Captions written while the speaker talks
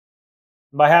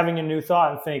by having a new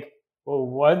thought and think, well,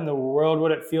 what in the world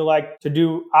would it feel like to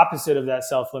do opposite of that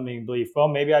self-limiting belief? Well,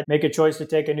 maybe I'd make a choice to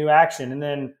take a new action. And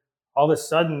then all of a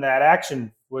sudden that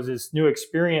action was this new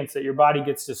experience that your body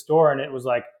gets to store. And it was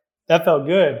like, that felt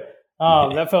good.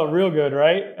 That felt real good,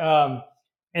 right?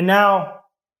 And now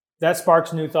that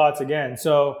sparks new thoughts again.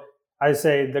 So I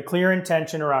say the clear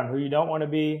intention around who you don't want to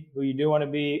be, who you do want to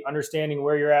be, understanding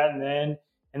where you're at and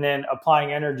then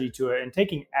applying energy to it and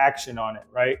taking action on it,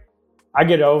 right? I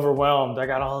get overwhelmed. I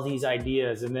got all these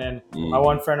ideas. And then my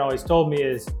one friend always told me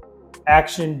is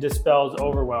action dispels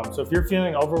overwhelm. So if you're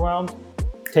feeling overwhelmed,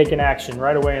 take an action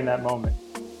right away in that moment.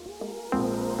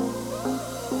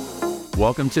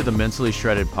 Welcome to the Mentally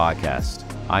Shredded Podcast.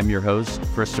 I'm your host,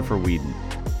 Christopher Whedon.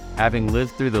 Having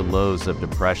lived through the lows of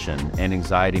depression and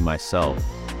anxiety myself,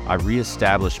 I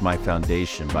reestablished my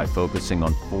foundation by focusing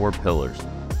on 4 pillars: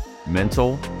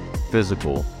 mental,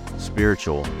 physical,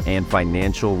 spiritual, and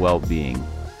financial well-being,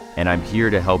 and I'm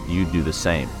here to help you do the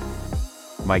same.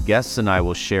 My guests and I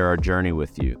will share our journey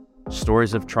with you,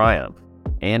 stories of triumph,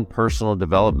 and personal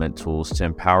development tools to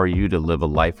empower you to live a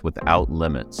life without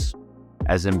limits.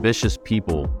 As ambitious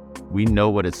people, we know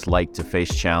what it's like to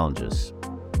face challenges.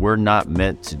 We're not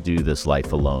meant to do this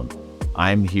life alone.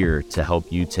 I'm here to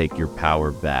help you take your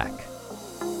power back.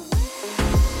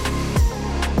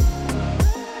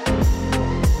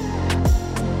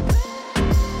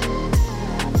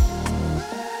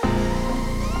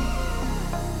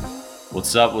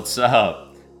 What's up? What's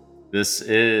up? This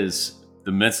is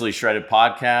the Mentally Shredded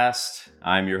Podcast.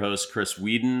 I'm your host, Chris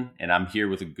Whedon, and I'm here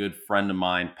with a good friend of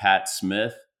mine, Pat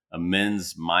Smith, a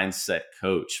men's mindset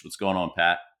coach. What's going on,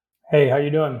 Pat? Hey, how you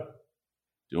doing?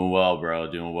 Doing well,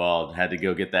 bro. Doing well. Had to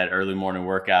go get that early morning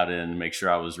workout in and make sure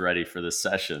I was ready for this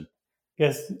session.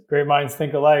 Guess great minds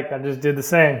think alike. I just did the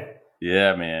same.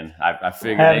 Yeah, man. I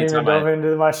figured I haven't even dove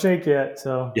into my shake yet,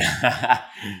 so yeah,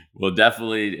 we'll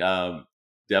definitely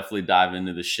dive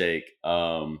into the shake.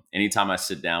 Anytime I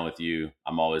sit down with you,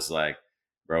 I'm always like,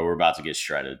 bro, we're about to get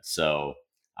shredded. So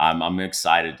I'm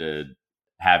excited to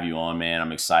have you on, man.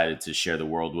 I'm excited to share the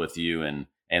world with you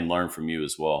and learn from you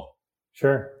as well.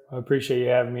 Sure. I appreciate you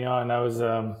having me on. I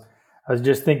was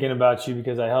just thinking about you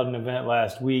because I held an event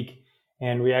last week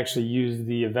and we actually used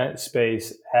the event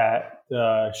space at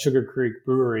Sugar Creek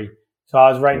Brewery. So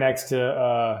I was right next to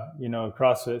a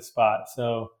CrossFit spot.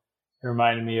 So it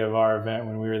reminded me of our event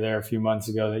when we were there a few months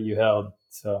ago that you held.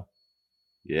 So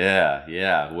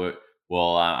yeah.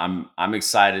 Well, I'm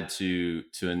excited to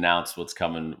announce what's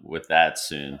coming with that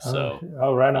soon. So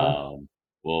right on.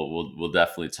 We'll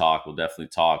definitely talk.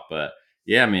 But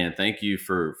yeah, man, thank you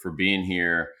for being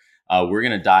here. We're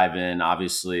gonna dive in.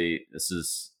 Obviously, this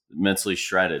is Mentally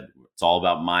Shredded. It's all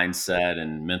about mindset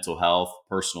and mental health,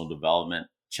 personal development,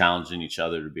 challenging each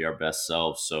other to be our best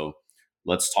selves. So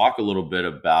let's talk a little bit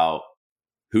about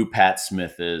who Pat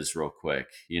Smith is real quick.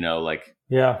 We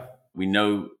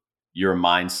know you're a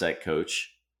mindset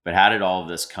coach, but how did all of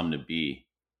this come to be?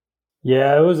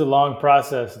 Yeah, it was a long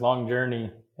process, long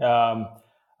journey.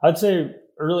 I'd say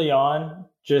early on,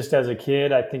 just as a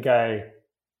kid, I think I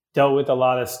dealt with a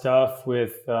lot of stuff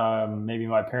with maybe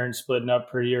my parents splitting up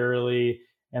pretty early,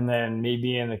 and then me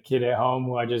being the kid at home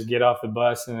who I just get off the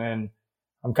bus and then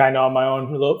I'm kind of on my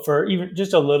own for even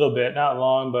just a little bit, not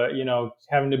long, but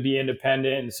having to be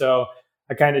independent. And so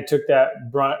I kind of took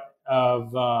that brunt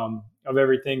of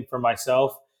everything for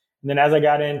myself. And then as I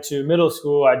got into middle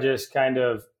school, I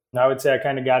would say I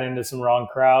kind of got into some wrong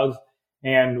crowds.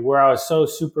 And where I was so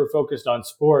super focused on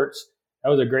sports, that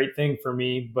was a great thing for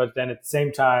me. But then at the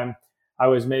same time, I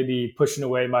was maybe pushing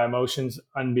away my emotions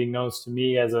unbeknownst to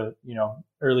me as a,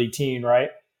 early teen, right?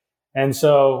 And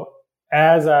so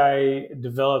as I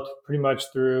developed pretty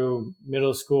much through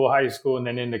middle school, high school, and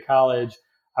then into college,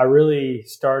 I really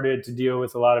started to deal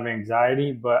with a lot of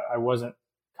anxiety, but I wasn't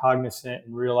cognizant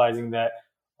and realizing that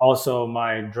also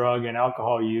my drug and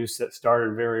alcohol use that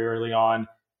started very early on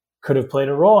could have played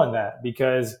a role in that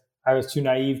because I was too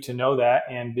naive to know that.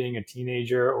 And being a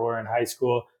teenager or in high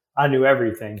school, I knew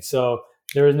everything. So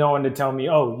there was no one to tell me,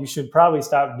 oh, you should probably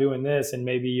stop doing this and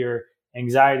maybe your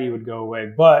anxiety would go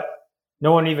away. But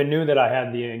no one even knew that I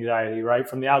had the anxiety, right?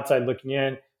 From the outside looking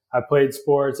in, I played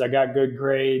sports. I got good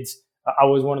grades. I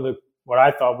was one of what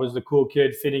I thought was the cool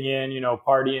kid fitting in,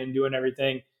 partying, doing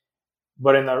everything.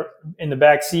 But in the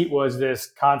back seat was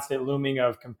this constant looming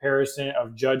of comparison,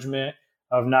 of judgment,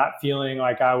 of not feeling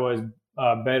like I was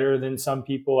better than some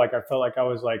people. Like I felt like I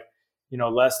was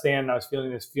less than. I was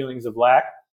feeling these feelings of lack.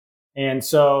 And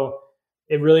so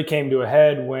it really came to a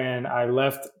head when I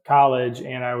left college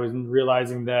and I was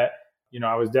realizing that,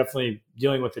 I was definitely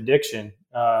dealing with addiction.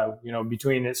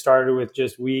 Between it started with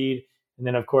just weed And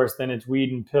then of course, then it's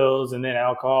weed and pills and then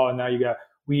alcohol. And now you got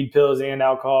weed, pills and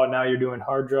alcohol. And now you're doing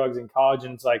hard drugs in college.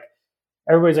 And it's like,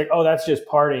 everybody's like, oh, that's just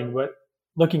partying. But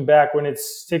looking back, when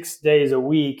it's 6 days a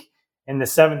week and the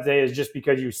seventh day is just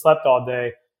because you slept all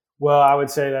day, well, I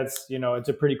would say that's, it's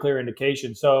a pretty clear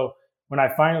indication. So when I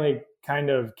finally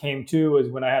kind of came to was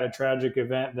when I had a tragic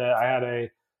event that I had a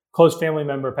close family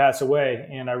member pass away.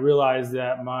 And I realized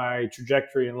that my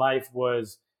trajectory in life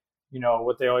was,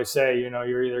 what they always say,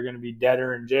 you're either going to be dead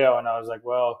or in jail. And I was like,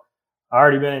 well, I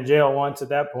already been in jail once at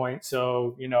that point.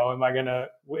 So,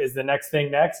 is the next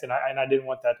thing next? And I didn't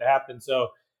want that to happen. So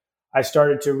I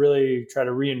started to really try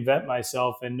to reinvent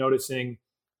myself, and noticing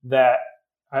that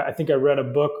I think I read a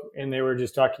book and they were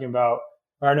just talking about,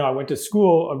 or no, I went to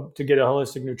school to get a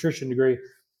holistic nutrition degree.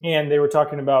 And they were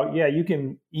talking about, yeah, you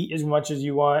can eat as much as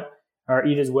you want or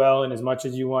eat as well and as much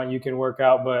as you want. You can work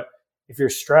out. But if you're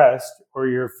stressed or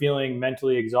you're feeling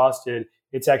mentally exhausted,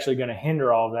 it's actually going to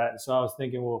hinder all of that. And so I was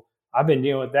thinking, well, I've been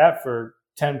dealing with that for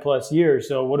 10 plus years.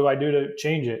 So what do I do to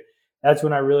change it? That's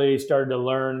when I really started to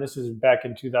learn. This was back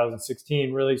in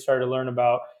 2016, really started to learn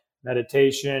about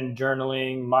meditation,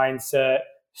 journaling, mindset,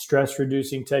 stress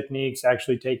reducing techniques,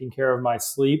 actually taking care of my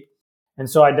sleep. And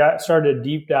so I started to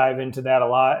deep dive into that a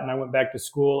lot. And I went back to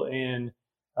school in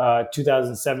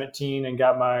 2017 and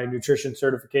got my nutrition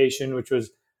certification, which was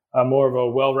more of a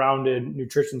well-rounded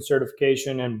nutrition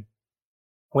certification. And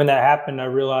when that happened, I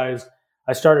realized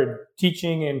I started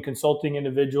teaching and consulting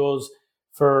individuals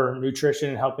for nutrition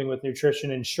and helping with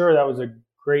nutrition. And sure, that was a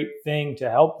great thing to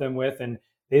help them with. And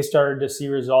they started to see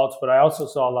results. But I also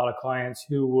saw a lot of clients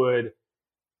who would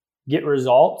get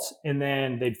results and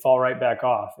then they'd fall right back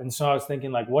off. And so I was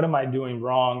thinking, like, what am I doing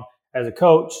wrong as a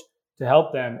coach to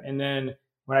help them? And then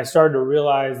when I started to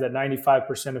realize that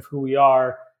 95% of who we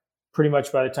are, pretty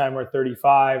much by the time we're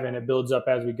 35, and it builds up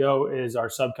as we go, is our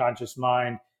subconscious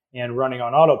mind and running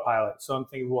on autopilot. So I'm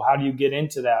thinking, well, how do you get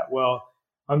into that? Well,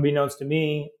 unbeknownst to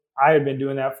me, I had been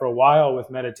doing that for a while with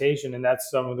meditation, and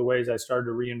that's some of the ways I started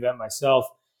to reinvent myself.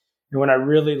 And when I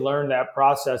really learned that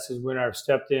process is when I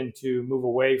stepped in to move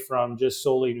away from just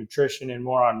solely nutrition and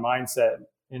more on mindset.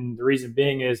 And the reason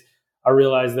being is I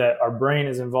realized that our brain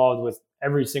is involved with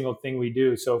every single thing we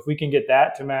do. So if we can get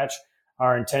that to match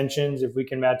our intentions, if we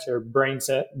can match our brain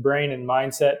and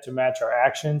mindset to match our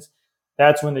actions,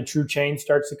 that's when the true change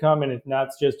starts to come. And it's not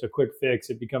just a quick fix,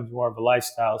 it becomes more of a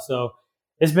lifestyle. So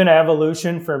it's been an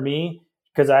evolution for me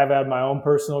because I have had my own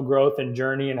personal growth and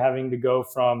journey, and having to go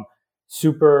from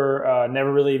super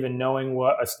never really even knowing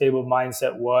what a stable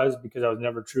mindset was because I was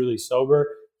never truly sober,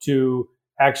 to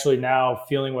actually now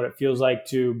feeling what it feels like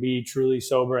to be truly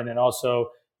sober, and then also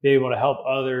be able to help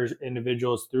others,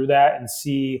 individuals, through that and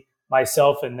see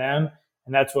myself in them.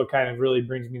 And that's what kind of really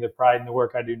brings me the pride in the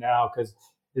work I do now, because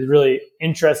it's really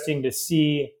interesting to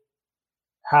see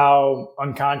how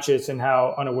unconscious and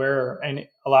how unaware and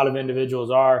a lot of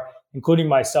individuals are, including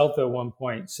myself at one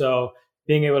point. So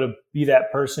being able to be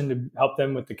that person to help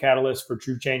them with the catalyst for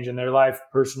true change in their life,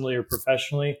 personally or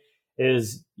professionally,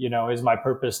 is my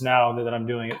purpose now that I'm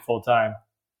doing it full time.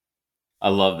 I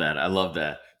love that. I love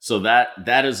that. So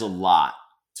that is a lot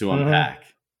to unpack.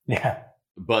 Mm-hmm. Yeah.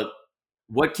 But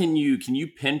what can you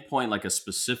pinpoint like a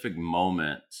specific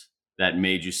moment that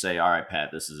made you say, all right, Pat,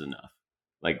 this is enough?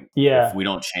 Like, if we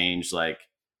don't change, like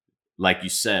you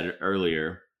said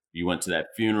earlier, you went to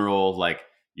that funeral, like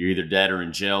you're either dead or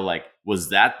in jail. Like, was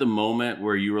that the moment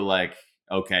where you were like,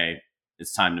 okay,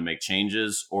 it's time to make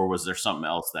changes? Or was there something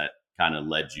else that kind of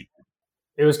led you?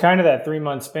 It was kind of that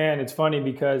 3-month span. It's funny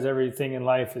because everything in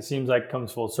life, it seems like,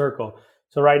 comes full circle.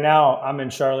 So right now I'm in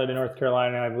Charlotte, in North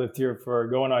Carolina, and I've lived here for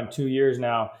going on 2 years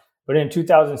now. But in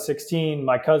 2016,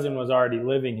 my cousin was already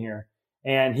living here,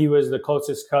 and he was the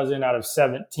closest cousin out of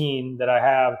 17 that I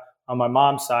have on my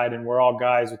mom's side. And we're all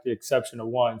guys with the exception of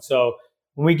one. So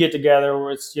when we get together,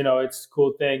 it's a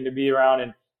cool thing to be around.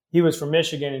 And he was from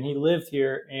Michigan and he lived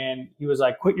here, and he was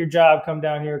like, quit your job, come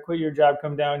down here, quit your job,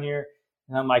 come down here.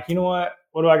 And I'm like, you know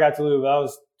what do I got to lose? I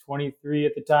was 23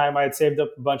 at the time. I had saved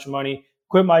up a bunch of money,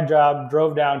 quit my job,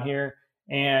 drove down here,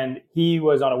 and he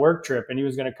was on a work trip and he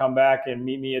was going to come back and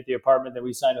meet me at the apartment that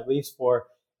we signed a lease for.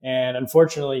 And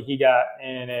unfortunately, he got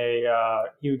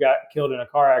killed in a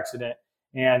car accident.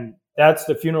 And that's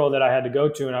the funeral that I had to go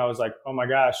to. And I was like, oh my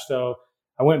gosh. So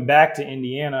I went back to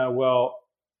Indiana. Well,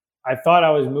 I thought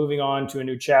I was moving on to a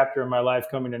new chapter in my life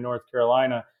coming to North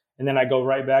Carolina. And then I go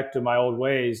right back to my old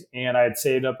ways. And I had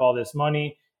saved up all this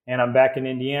money, and I'm back in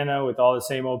Indiana with all the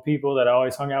same old people that I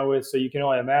always hung out with. So you can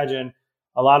only imagine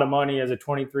a lot of money as a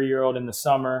 23-year-old in the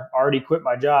summer, already quit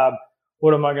my job.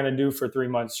 What am I going to do for 3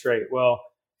 months straight? Well,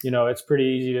 it's pretty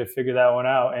easy to figure that one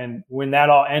out. And when that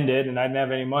all ended and I didn't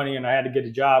have any money and I had to get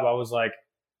a job, I was like,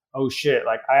 oh shit,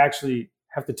 like I actually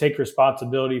have to take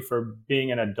responsibility for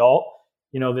being an adult.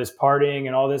 This partying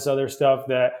and all this other stuff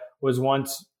that was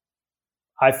once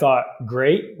I thought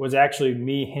great was actually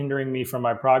hindering me from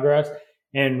my progress.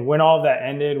 And when all of that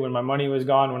ended, when my money was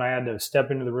gone, when I had to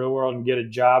step into the real world and get a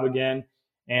job again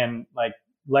and like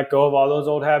let go of all those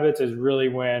old habits, is really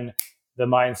when the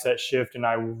mindset shift. And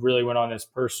I really went on this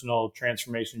personal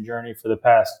transformation journey for the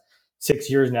past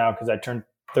 6 years now, because I turned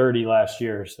 30 last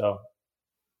year. So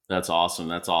that's awesome.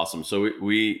 That's awesome. So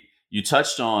you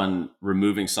touched on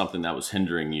removing something that was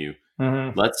hindering you.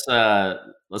 Mm-hmm.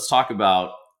 Let's talk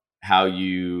about how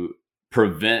you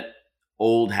prevent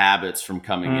old habits from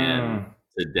coming in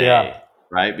today,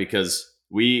 right? Because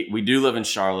we do live in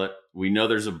Charlotte. We know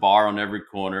there's a bar on every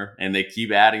corner and they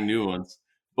keep adding new ones.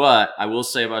 But I will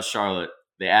say about Charlotte,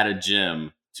 they add a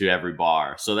gym to every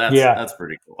bar. So that's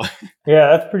pretty cool.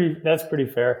 Yeah, that's pretty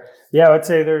fair. Yeah, I would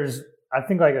say there's, I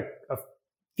think, like a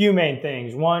few main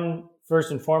things. One,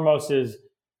 first and foremost, is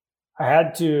I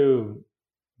had to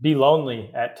be lonely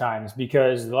at times,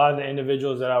 because a lot of the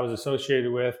individuals that I was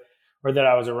associated with or that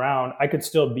I was around, I could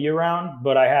still be around,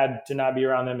 but I had to not be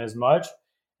around them as much.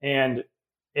 And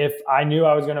if I knew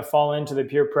I was going to fall into the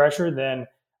peer pressure, then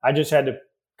I just had to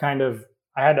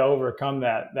I had to overcome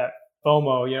that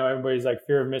FOMO, everybody's like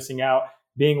fear of missing out,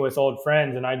 being with old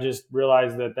friends. And I just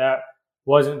realized that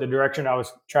wasn't the direction I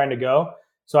was trying to go.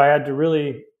 So I had to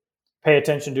really pay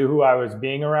attention to who I was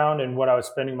being around and what I was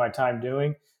spending my time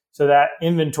doing. So that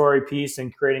inventory piece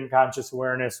and creating conscious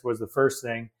awareness was the first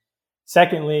thing.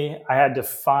 Secondly, I had to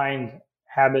find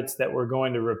habits that were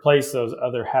going to replace those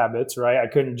other habits, right? I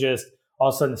couldn't just all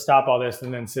of a sudden stop all this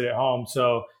and then sit at home.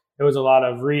 So it was a lot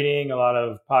of reading, a lot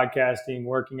of podcasting,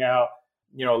 working out,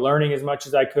 learning as much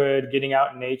as I could, getting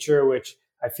out in nature, which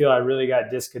I feel I really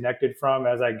got disconnected from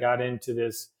as I got into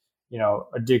this,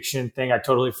 addiction thing. I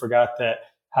totally forgot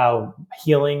how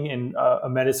healing and a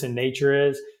medicine nature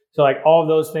is. So like all of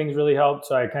those things really helped.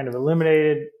 So I kind of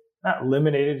not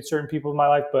eliminated certain people in my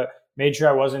life, but made sure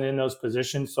I wasn't in those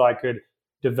positions so I could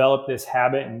develop this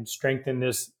habit and strengthen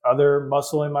this other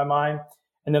muscle in my mind.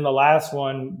 And then the last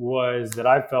one was that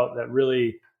I felt that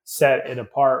really set it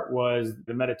apart was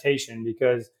the meditation,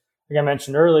 because like I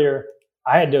mentioned earlier,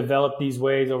 I had developed these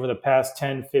ways over the past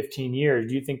 10, 15 years.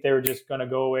 Do you think they were just going to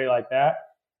go away like that?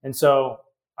 And so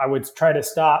I would try to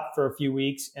stop for a few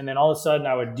weeks, and then all of a sudden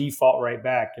I would default right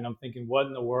back. And I'm thinking, what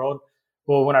in the world?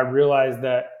 Well, when I realized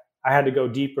that I had to go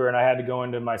deeper and I had to go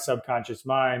into my subconscious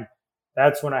mind,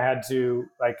 that's when I had to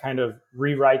kind of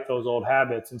rewrite those old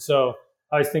habits. And so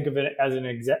I always think of it as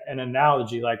an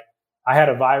analogy. Like I had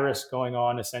a virus going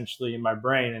on essentially in my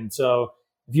brain. And so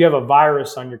if you have a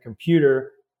virus on your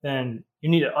computer, then you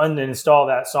need to uninstall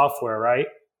that software, right?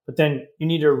 But then you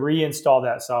need to reinstall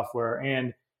that software.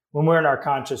 And when we're in our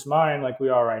conscious mind, like we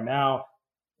are right now,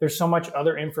 there's so much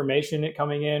other information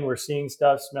coming in. We're seeing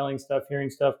stuff, smelling stuff, hearing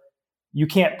stuff. You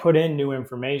can't put in new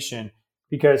information,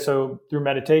 because so through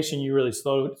meditation, you really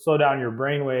slow down your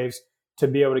brain waves to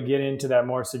be able to get into that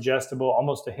more suggestible,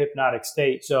 almost a hypnotic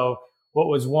state. So what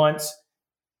was once,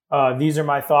 these are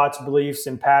my thoughts, beliefs,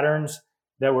 and patterns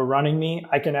that were running me,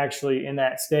 I can actually in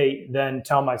that state then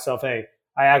tell myself, hey,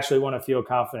 I actually want to feel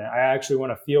confident. I actually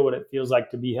want to feel what it feels like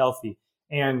to be healthy.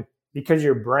 And because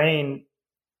your brain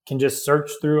can just search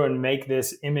through and make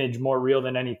this image more real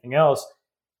than anything else,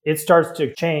 it starts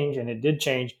to change, and it did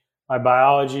change my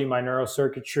biology, my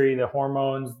neurocircuitry, the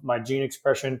hormones, my gene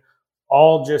expression,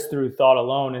 all just through thought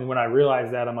alone. And when I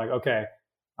realized that, I'm like, okay,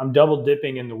 I'm double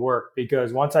dipping in the work,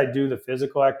 because once I do the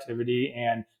physical activity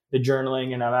and the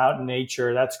journaling and I'm out in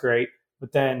nature, that's great.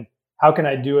 But then how can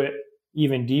I do it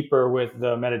even deeper with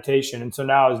the meditation? And so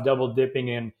now I was double dipping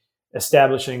in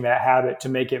establishing that habit to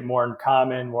make it more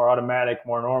common, more automatic,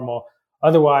 more normal.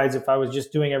 Otherwise, if I was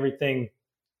just doing everything,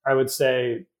 I would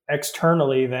say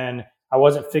externally, then I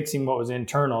wasn't fixing what was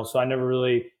internal. So I never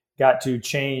really got to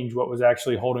change what was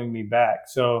actually holding me back.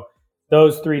 So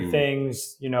those three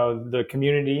things, the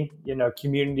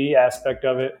community aspect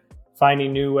of it,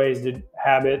 finding new ways to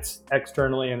habits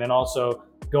externally, and then also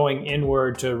going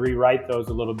inward to rewrite those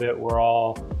a little bit, were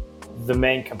all the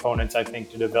main components, I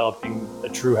think, to developing a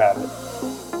true habit.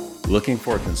 Looking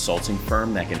for a consulting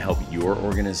firm that can help your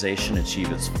organization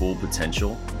achieve its full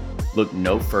potential? Look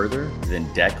no further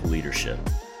than Deck Leadership.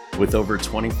 With over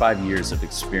 25 years of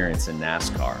experience in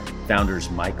NASCAR,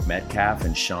 founders Mike Metcalf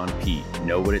and Sean Pete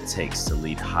know what it takes to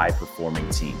lead high-performing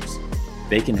teams.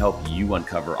 They can help you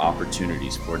uncover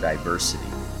opportunities for diversity,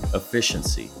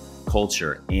 efficiency,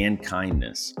 culture, and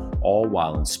kindness, all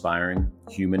while inspiring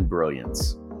human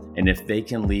brilliance. And if they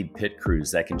can lead pit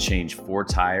crews that can change 4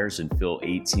 tires and fill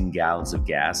 18 gallons of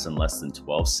gas in less than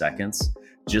 12 seconds,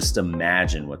 just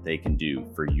imagine what they can do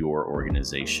for your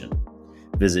organization.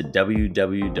 Visit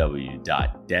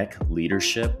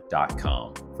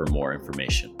www.deckleadership.com for more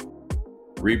information.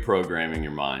 Reprogramming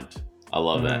your mind. I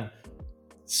love that.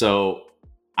 So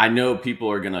I know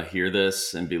people are going to hear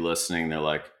this and be listening. They're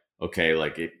like, okay,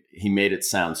 like he made it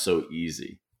sound so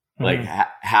easy. Like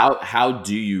how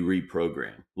do you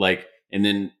reprogram? Like, and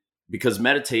then because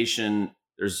meditation,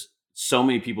 there's so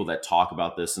many people that talk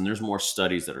about this, and there's more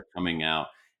studies that are coming out.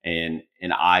 And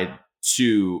I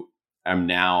too am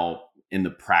now in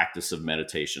the practice of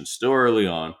meditation, still early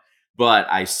on, but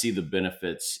I see the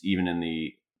benefits even in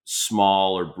the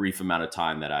small or brief amount of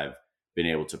time that I've been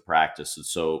able to practice. And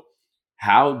so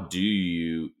how do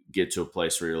you get to a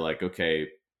place where you're like, okay,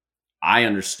 I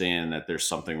understand that there's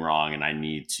something wrong and I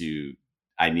need to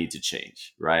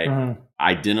change, right?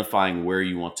 Identifying where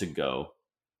you want to go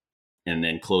and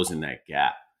then closing that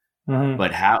gap.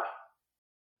 But how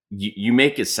you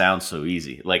make it sound so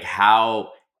easy. Like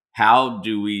how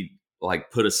do we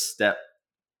like put a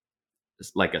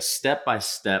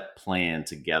step-by-step plan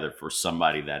together for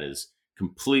somebody that is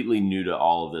completely new to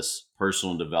all of this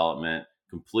personal development,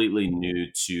 completely new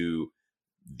to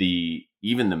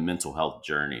even the mental health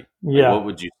journey? Like, what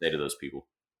would you say to those people?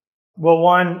 Well,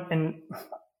 one, and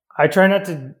I try not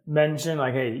to mention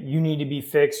like, hey, you need to be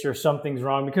fixed or something's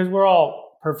wrong, because we're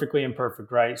all perfectly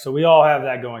imperfect, right? So we all have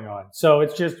that going on. So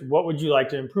it's just, what would you like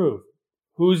to improve?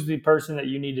 Who's the person that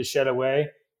you need to shed away,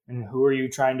 and who are you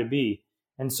trying to be?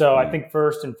 And so I think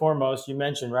first and foremost, you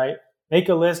mentioned, right? Make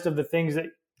a list of the things that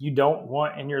you don't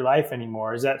want in your life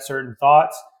anymore. Is that certain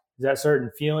thoughts? Is that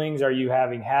certain feelings? Are you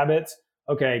having habits?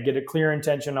 Okay, get a clear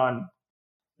intention on,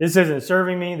 this isn't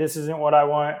serving me. This isn't what I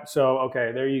want. So,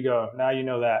 okay, there you go. Now you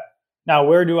know that. Now,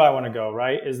 where do I want to go,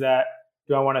 right? Is that,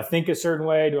 do I want to think a certain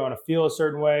way? Do I want to feel a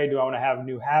certain way? Do I want to have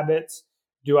new habits?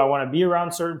 Do I want to be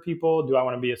around certain people? Do I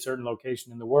want to be a certain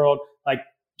location in the world? Like,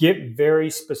 get very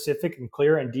specific and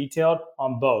clear and detailed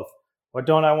on both. What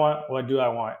don't I want? What do I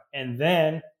want? And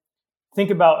then think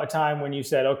about a time when you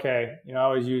said, okay, I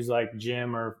always use like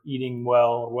gym or eating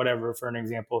well or whatever for an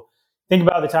example. Think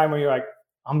about the time when you're like,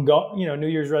 I'm going, New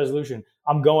Year's resolution,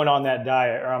 I'm going on that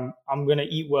diet, or I'm going to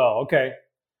eat well. Okay.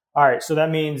 All right. So that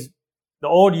means the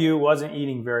old you wasn't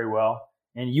eating very well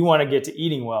and you want to get to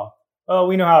eating well. Well,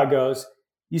 we know how it goes.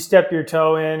 You step your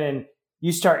toe in and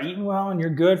you start eating well and you're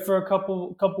good for a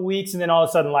couple weeks. And then all of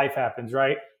a sudden life happens,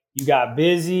 right? You got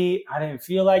busy. I didn't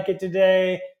feel like it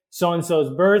today.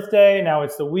 So-and-so's birthday. Now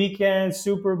it's the weekend,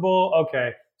 Super Bowl.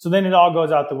 Okay. So then it all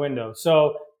goes out the window.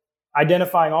 So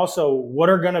identifying also, what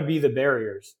are going to be the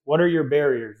barriers? What are your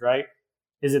barriers, right?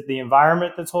 Is it the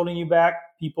environment that's holding you back?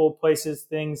 People, places,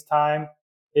 things, time?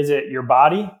 Is it your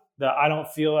body? The I don't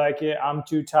feel like it, I'm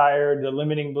too tired, the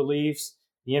limiting beliefs,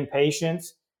 the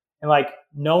impatience, and like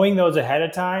knowing those ahead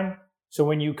of time. So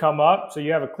when you come up, so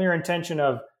you have a clear intention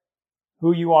of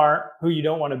who you aren't, who you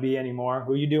don't want to be anymore,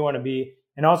 who you do want to be,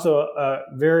 and also a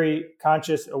very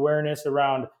conscious awareness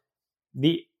around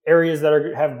the areas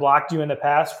that have blocked you in the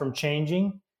past from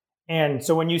changing. And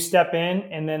so when you step in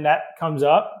and then that comes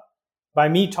up, by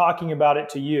me talking about it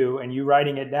to you and you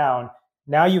writing it down,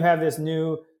 now you have this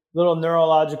new little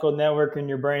neurological network in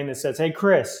your brain that says, hey,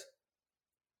 Chris,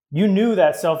 you knew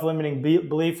that self-limiting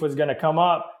belief was going to come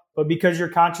up, but because you're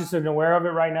conscious and aware of it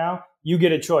right now, you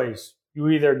get a choice. You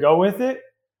either go with it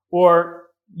or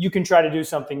you can try to do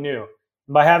something new.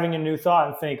 And by having a new thought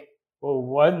and think, well,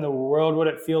 what in the world would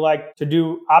it feel like to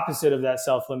do opposite of that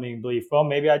self-limiting belief? Well,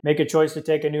 maybe I'd make a choice to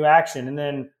take a new action. And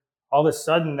then all of a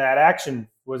sudden that action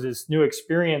was this new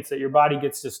experience that your body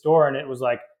gets to store. And it was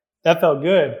like, that felt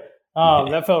good.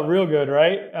 That felt real good,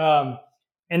 right?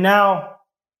 And now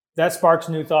that sparks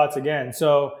new thoughts again.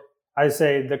 So I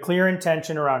say the clear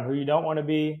intention around who you don't want to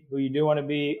be, who you do want to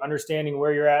be, understanding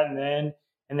where you're at and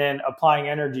then applying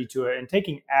energy to it and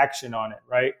taking action on it,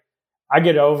 right? I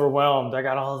get overwhelmed. I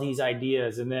got all these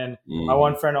ideas. And then my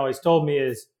one friend always told me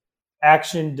is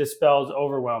action dispels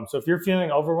overwhelm. So if you're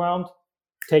feeling overwhelmed,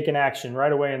 take an action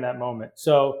right away in that moment.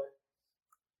 So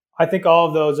I think all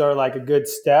of those are like a good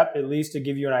step, at least to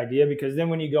give you an idea, because then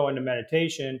when you go into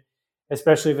meditation,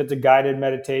 especially if it's a guided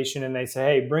meditation and they say,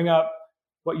 hey, bring up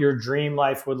what your dream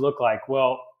life would look like.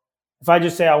 Well, if I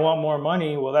just say I want more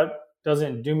money, well, that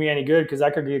doesn't do me any good, because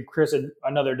I could give Chris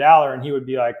another $1 and he would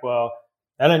be like, well,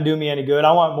 that doesn't do me any good.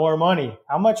 I want more money.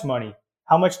 How much money?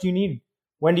 How much do you need?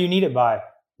 When do you need it by?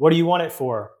 What do you want it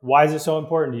for? Why is it so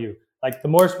important to you? Like the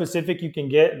more specific you can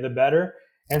get, the better.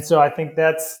 And so I think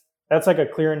that's like a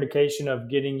clear indication of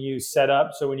getting you set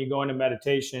up. So when you go into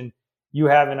meditation, you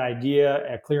have an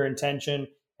idea, a clear intention,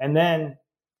 and then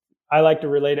I like to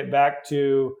relate it back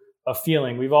to a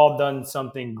feeling. We've all done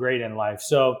something great in life.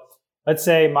 So let's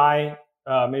say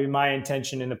maybe my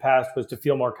intention in the past was to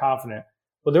feel more confident.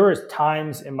 Well, there was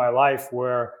times in my life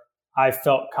where I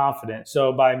felt confident.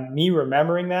 So by me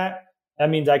remembering that, that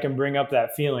means I can bring up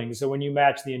that feeling. So when you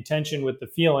match the intention with the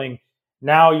feeling,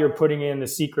 now you're putting in the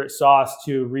secret sauce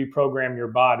to reprogram your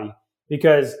body,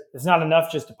 because it's not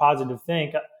enough just to positive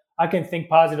think. I can think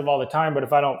positive all the time, but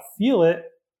if I don't feel it,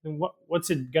 then what's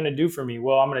it going to do for me?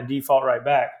 Well, I'm going to default right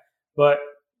back. But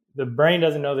the brain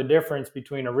doesn't know the difference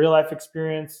between a real life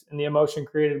experience and the emotion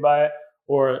created by it,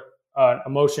 or an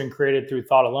emotion created through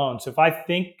thought alone. So if I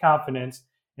think confidence,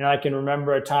 I can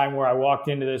remember a time where I walked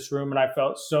into this room and I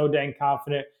felt so dang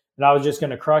confident that I was just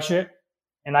going to crush it,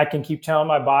 and I can keep telling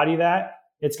my body that,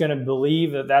 it's going to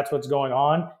believe that that's what's going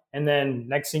on. And then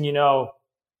next thing you know,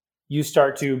 you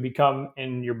start to become,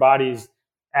 and your body's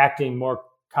acting more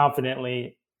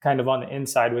confidently kind of on the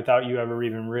inside without you ever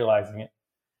even realizing it.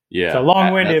 Yeah. So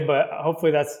long-winded, but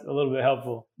hopefully that's a little bit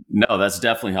helpful. No, that's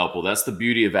definitely helpful. That's the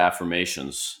beauty of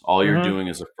affirmations. All you're doing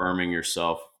is affirming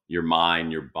yourself, your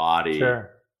mind, your body, Sure,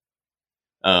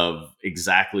 of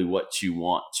exactly what you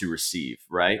want to receive,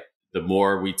 right? The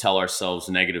more we tell ourselves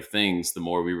negative things, the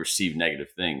more we receive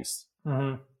negative things.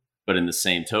 But in the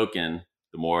same token,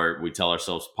 the more we tell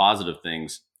ourselves positive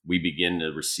things, we begin to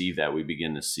receive that. We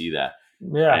begin to see that.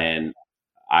 Yeah. And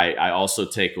I also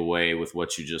take away with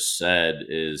what you just said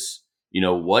is,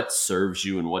 what serves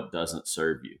you and what doesn't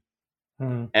serve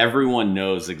you. Everyone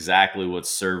knows exactly what's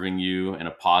serving you in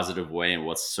a positive way and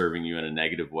what's serving you in a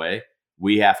negative way.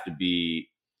 We have to be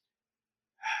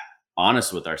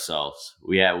honest with ourselves.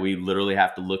 We literally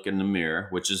have to look in the mirror,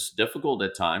 which is difficult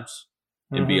at times,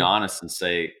 and be honest and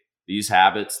say, these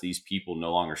habits, these people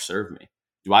no longer serve me.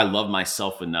 Do I love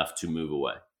myself enough to move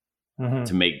away,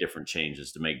 to make different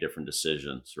changes, to make different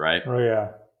decisions? Right. Oh yeah.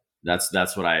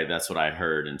 That's what I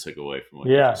heard and took away from what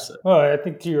you Yeah. just said. Well, I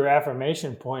think to your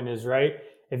affirmation point is right.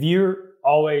 If you're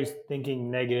always thinking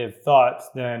negative thoughts,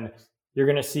 then you're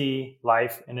going to see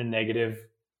life in a negative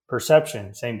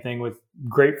perception. Same thing with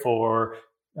grateful or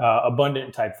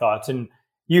abundant type thoughts. And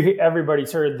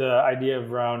everybody's heard the idea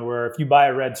of around where if you buy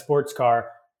a red sports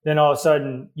car, then all of a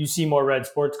sudden you see more red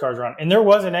sports cars around, and there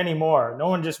wasn't any more. No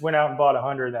one just went out and bought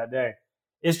 100 that day.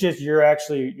 It's just your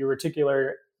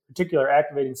reticular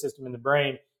activating system in the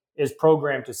brain is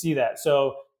programmed to see that.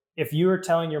 So if you're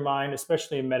telling your mind,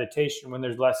 especially in meditation when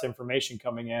there's less information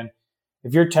coming in,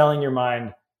 if you're telling your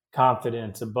mind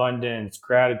confidence, abundance,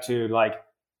 gratitude, like,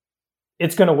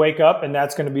 it's going to wake up, and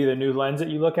that's going to be the new lens that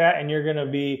you look at, and you're going to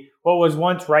be what was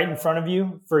once right in front of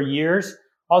you for years.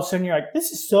 All of a sudden you're like,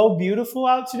 this is so beautiful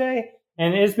out today.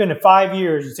 And it's been 5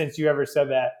 years since you ever said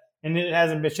that, and it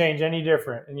hasn't been changed any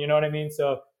different. And you know what I mean?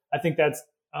 So I think that's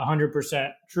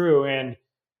 100% true. And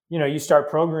you start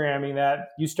programming that,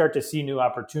 you start to see new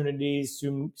opportunities,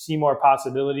 to see more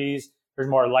possibilities. There's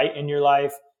more light in your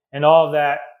life, and all of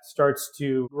that starts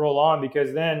to roll on,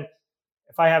 because then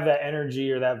if I have that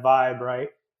energy or that vibe, right,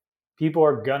 people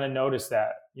are going to notice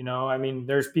that. I mean,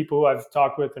 there's people who I've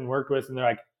talked with and worked with, and they're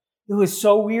like, it was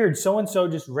so weird. So-and-so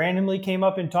just randomly came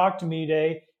up and talked to me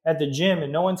today at the gym,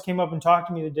 and no one's came up and talked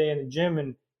to me today in the gym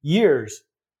in years.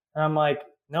 And I'm like,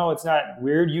 no, it's not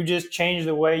weird. You just changed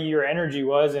the way your energy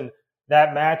was, and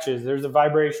that matches. There's a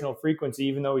vibrational frequency,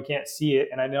 even though we can't see it.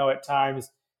 And I know at times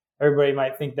everybody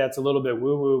might think that's a little bit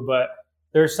woo-woo, but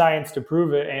there's science to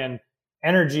prove it. And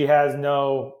energy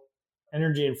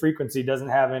and frequency doesn't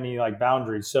have any like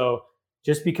boundaries. So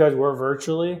just because we're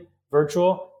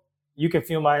virtual, you can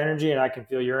feel my energy and I can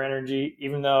feel your energy,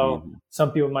 even though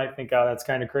some people might think, oh, that's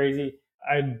kind of crazy.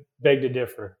 I beg to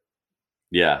differ.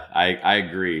 Yeah, I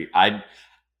agree.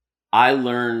 I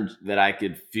learned that I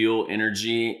could feel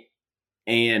energy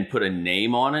and put a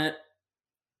name on it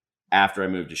after I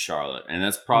moved to Charlotte. And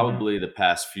that's probably the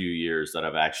past few years that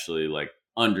I've actually like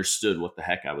understood what the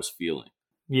heck I was feeling.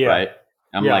 Yeah. Right.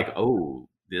 I'm like, oh,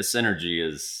 this energy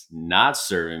is not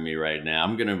serving me right now.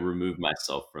 I'm going to remove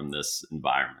myself from this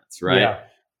environment. Right. Yeah.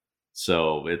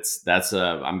 So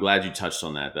I'm glad you touched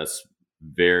on that.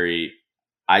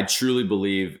 I truly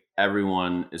believe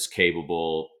everyone is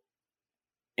capable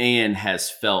and has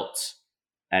felt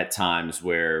at times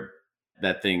where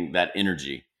that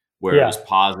energy, where it was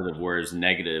positive, where it was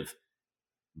negative,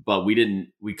 but we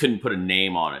couldn't put a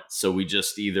name on it. So we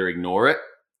just either ignore it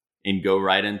and go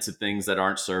right into things that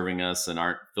aren't serving us and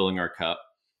aren't filling our cup,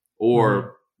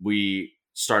 or we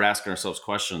start asking ourselves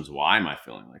questions. Why am I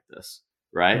feeling like this?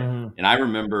 Right. And I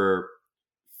remember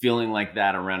feeling like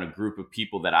that around a group of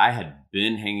people that I had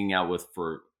been hanging out with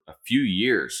for a few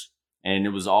years. and it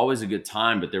was always a good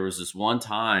time. But there was this one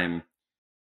time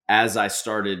as I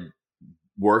started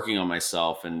working on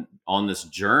myself and on this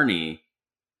journey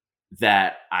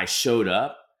that I showed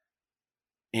up,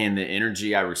 and the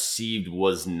energy I received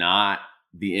was not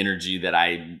the energy that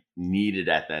I needed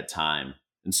at that time.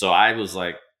 And so I was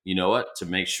like, you know what, to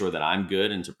make sure that I'm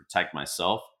good and to protect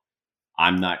myself,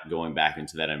 I'm not going back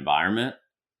into that environment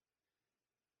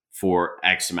for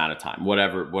X amount of time,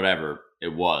 whatever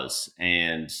it was.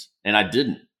 And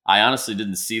I honestly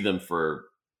didn't see them for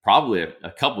probably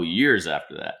a couple years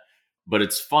after that. But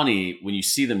it's funny when you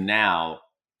see them now,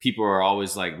 people are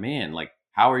always like, man, like,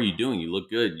 how are you doing? You look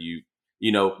good.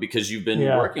 Because you've been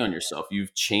Yeah. working on yourself.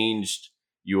 You've changed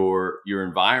your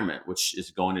environment, which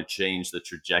is going to change the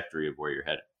trajectory of where you're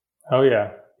headed. Oh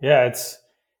yeah. Yeah.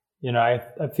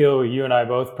 I feel you and I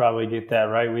both probably get that,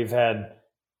 right? We've had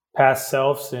past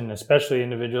selves, and especially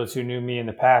individuals who knew me in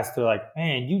the past. They're like,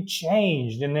 man, you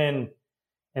changed. And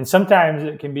sometimes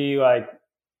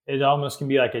it almost can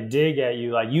be like a dig at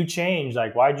you. Like, you changed.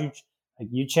 Like, like,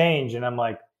 you change. And I'm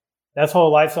like, that's what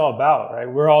life's all about, right?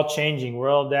 We're all changing.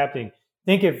 We're all adapting.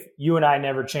 Think if you and I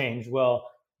never changed, well,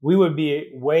 we would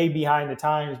be way behind the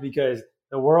times, because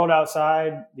the world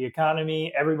outside, the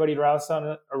economy, everybody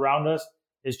around us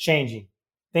is changing.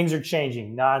 Things are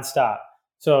changing nonstop.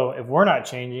 So if we're not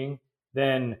changing,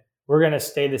 then we're going to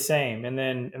stay the same. And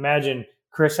then imagine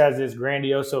Chris has this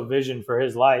grandioso vision for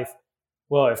his life.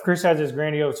 Well, if Chris has this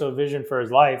grandiose vision for his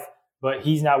life, but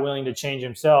he's not willing to change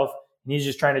himself, and he's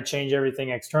just trying to change everything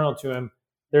external to him,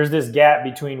 there's this gap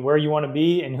between where you want to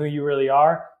be and who you really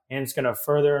are. And it's going to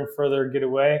further and further get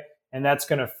away. And that's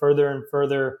going to further and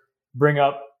further bring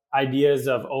up ideas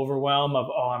of overwhelm, of,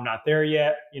 oh, I'm not there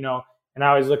yet, And I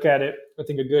always look at it, I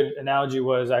think a good analogy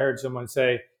was, I heard someone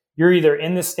say, you're either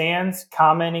in the stands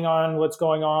commenting on what's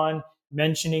going on,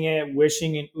 mentioning it,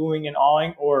 wishing and oohing and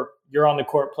awing, or you're on the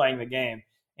court playing the game.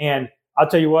 And I'll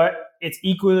tell you what, it's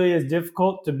equally as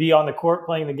difficult to be on the court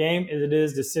playing the game as it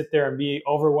is to sit there and be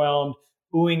overwhelmed,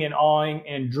 oohing and awing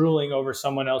and drooling over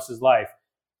someone else's life.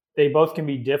 They both can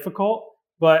be difficult,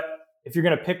 but if you're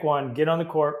going to pick one, get on the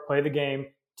court, play the game,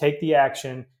 take the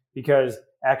action, because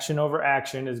action over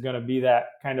action is going to be that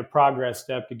kind of progress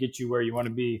step to get you where you want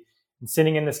to be. And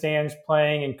sitting in the stands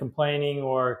playing and complaining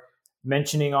or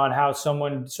mentioning on how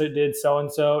someone did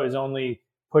so-and-so is only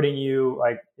putting you,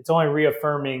 like, it's only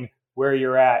reaffirming where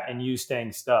you're at and you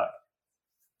staying stuck.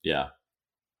 Yeah.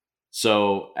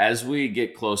 So as we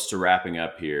get close to wrapping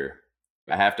up here,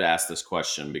 I have to ask this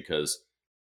question because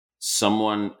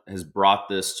someone has brought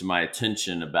this to my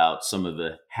attention about some of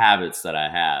the habits that I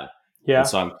have. Yeah. And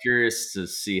so I'm curious to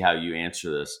see how you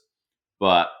answer this.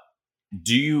 But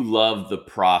do you love the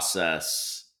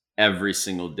process every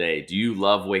single day? Do you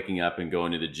love waking up and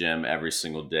going to the gym every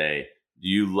single day? Do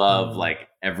you love like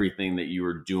everything that you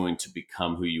are doing to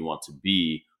become who you want to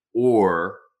be?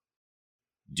 Or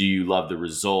do you love the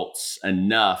results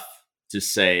enough to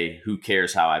say, who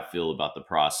cares how I feel about the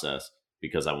process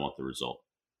because I want the result?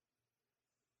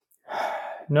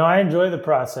 No, I enjoy the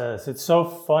process. It's so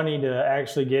funny to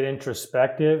actually get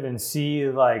introspective and see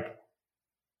the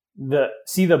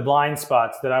blind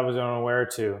spots that I was unaware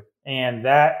to. And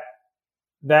that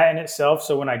in itself,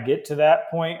 so when I get to that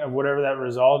point of whatever that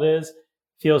result is,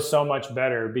 feels so much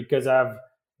better, because I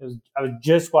was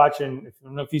just watching, I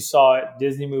don't know if you saw it,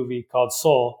 Disney movie called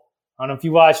Soul. I don't know if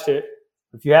you watched it.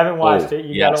 If you haven't watched it,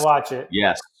 you got to watch it.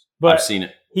 Yes, but I've seen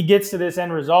it. He gets to this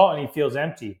end result and he feels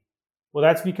empty. Well,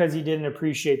 that's because he didn't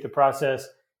appreciate the process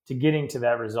to getting to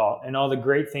that result and all the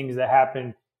great things that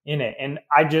happened in it. And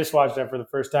I just watched that for the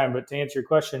first time. But to answer your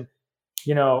question,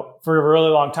 for a really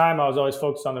long time, I was always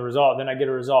focused on the result. Then I get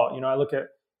a result. I look at,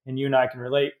 and you and I can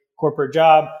relate, corporate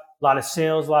job, a lot of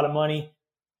sales, a lot of money.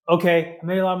 Okay, I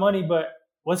made a lot of money, but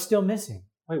what's still missing?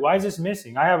 Wait, why is this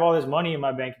missing? I have all this money in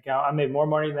my bank account. I made more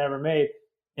money than I ever made,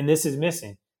 and this is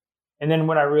missing. And then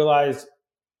when I realized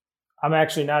I'm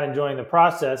actually not enjoying the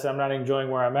process, I'm not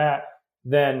enjoying where I'm at,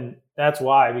 then that's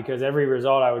why, because every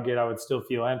result I would get, I would still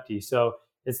feel empty. So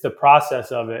it's the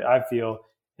process of it, I feel,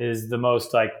 is the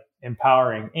most like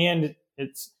empowering. And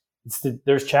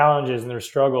there's challenges and there's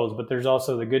struggles, but there's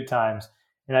also the good times.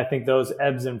 And I think those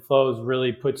ebbs and flows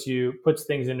really puts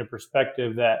things into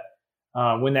perspective, that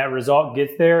when that result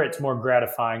gets there, it's more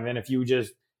gratifying than if you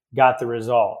just got the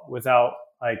result without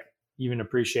like even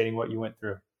appreciating what you went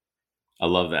through. I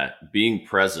love that. Being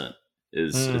present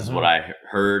is what I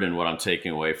heard and what I'm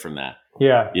taking away from that.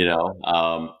 Yeah.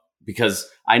 Because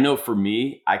I know for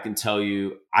me, I can tell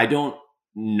you, I don't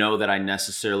know that I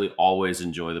necessarily always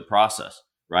enjoy the process.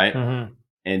 Right. Mm-hmm.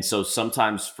 And so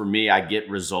sometimes for me, I get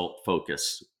result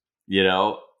focused,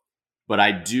 but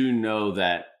I do know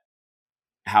that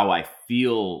how I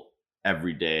feel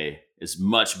every day is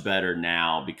much better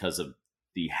now because of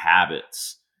the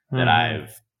habits that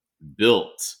I've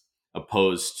built,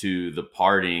 opposed to the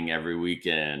partying every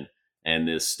weekend and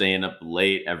this staying up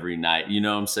late every night. You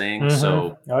know what I'm saying?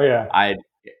 So Oh yeah.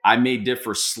 I may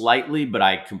differ slightly, but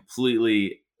I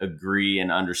completely agree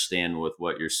and understand with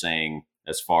what you're saying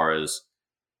as far as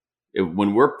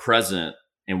when we're present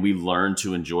and we learn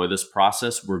to enjoy this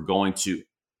process, we're going to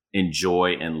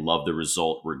enjoy and love the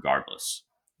result regardless.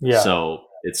 Yeah. So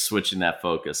it's switching that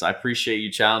focus. I appreciate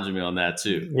you challenging me on that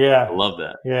too. Yeah. I love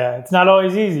that. Yeah. It's not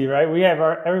always easy, right?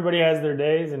 Everybody has their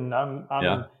days, and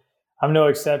I'm no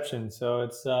exception. So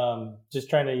it's just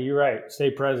trying to, you're right,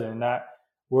 stay present and not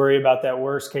worry about that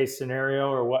worst case scenario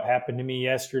or what happened to me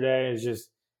yesterday. Is just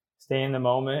stay in the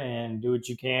moment and do what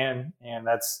you can. And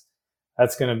that's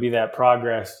going to be that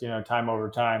progress, time over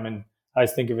time. And I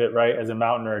just think of it, right, as a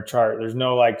mountain or a chart. There's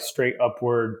no like straight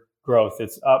upward growth.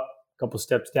 It's up, a couple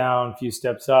steps down, a few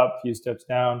steps up, a few steps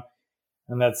down.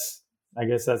 And I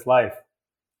guess that's life.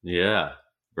 Yeah,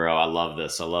 bro. I love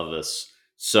this.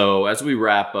 So as we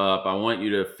wrap up, I want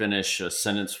you to finish a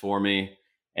sentence for me,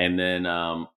 and then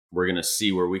we're going to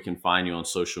see where we can find you on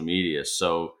social media.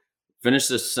 So finish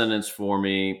this sentence for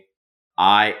me.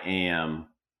 I am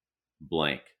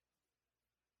blank.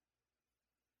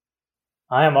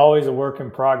 I am always a work in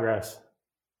progress.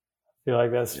 I feel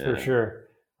like that's for sure,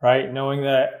 right? Knowing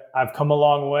that I've come a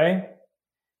long way,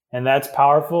 and that's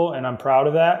powerful, and I'm proud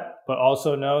of that, but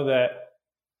also know that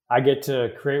I get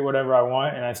to create whatever I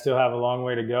want, and I still have a long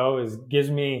way to go. Gives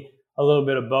me a little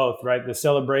bit of both, right? The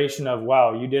celebration of,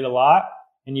 wow, you did a lot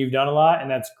and you've done a lot,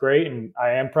 and that's great, and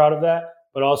I am proud of that,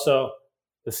 but also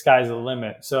the sky's the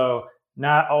limit. So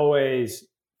not always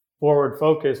forward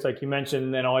focused, like you mentioned,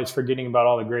 and then always forgetting about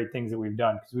all the great things that we've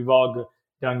done, because we've all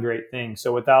done great things.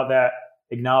 So without that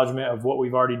acknowledgement of what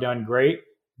we've already done great,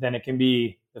 then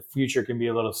the future can be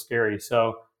a little scary.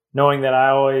 So knowing that I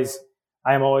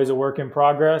am always a work in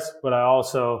progress, but I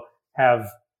also have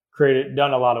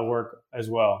done a lot of work as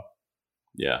well.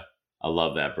 Yeah, I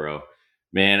love that, bro.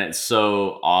 Man, it's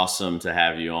so awesome to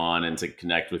have you on and to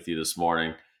connect with you this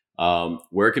morning.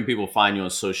 Where can people find you on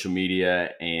social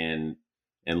media and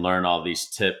learn all these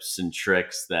tips and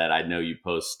tricks that I know you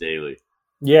post daily?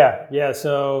 Yeah.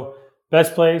 So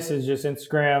best place is just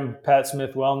Instagram, Pat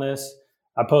Smith Wellness.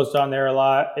 I post on there a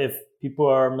lot. If people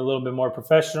are a little bit more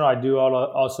professional, I do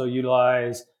also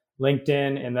utilize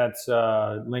LinkedIn, and that's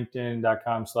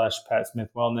linkedin.com/Pat Smith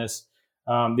Wellness.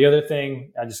 The other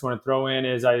thing I just want to throw in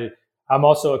is I'm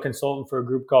also a consultant for a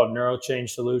group called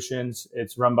NeuroChange Solutions.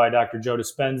 It's run by Dr. Joe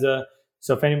Dispenza.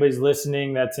 So if anybody's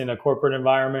listening that's in a corporate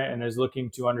environment and is looking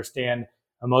to understand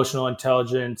emotional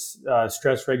intelligence,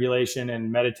 stress regulation, and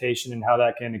meditation, and how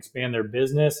that can expand their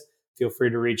business, feel free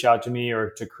to reach out to me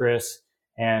or to Chris,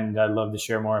 and I'd love to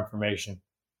share more information.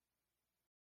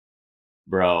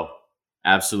 Bro,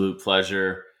 absolute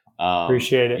pleasure.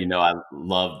 Appreciate it. I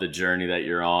love the journey that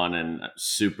you're on, and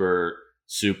super,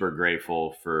 super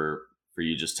grateful for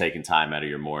you just taking time out of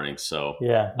your morning. So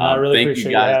yeah, I really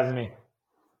appreciate you having me.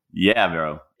 Yeah,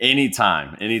 bro.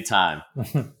 Anytime.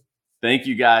 Thank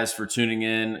you guys for tuning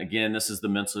in. Again, this is the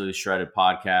Mentally Shredded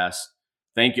Podcast.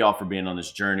 Thank you all for being on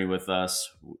this journey with us.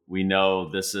 We know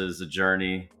this is a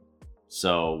journey,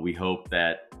 so we hope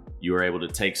that you are able to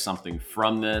take something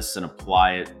from this and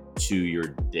apply it to your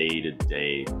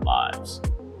day-to-day lives.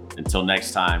 Until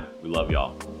next time, we love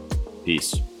y'all.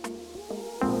 Peace.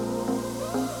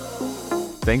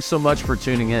 Thanks so much for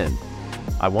tuning in.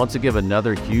 I want to give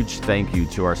another huge thank you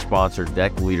to our sponsor,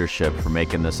 Deck Leadership, for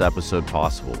making this episode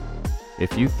possible.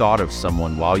 If you thought of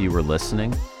someone while you were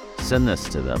listening, send this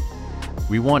to them.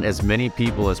 We want as many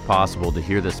people as possible to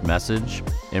hear this message,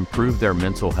 improve their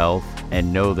mental health,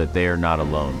 and know that they are not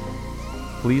alone.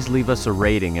 Please leave us a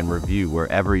rating and review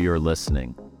wherever you're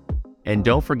listening. And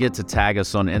don't forget to tag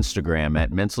us on Instagram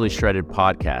at Mentally Shredded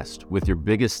Podcast with your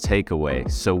biggest takeaway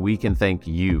so we can thank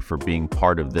you for being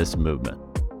part of this movement.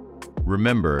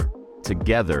 Remember,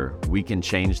 together we can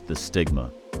change the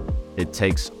stigma. It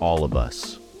takes all of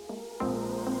us.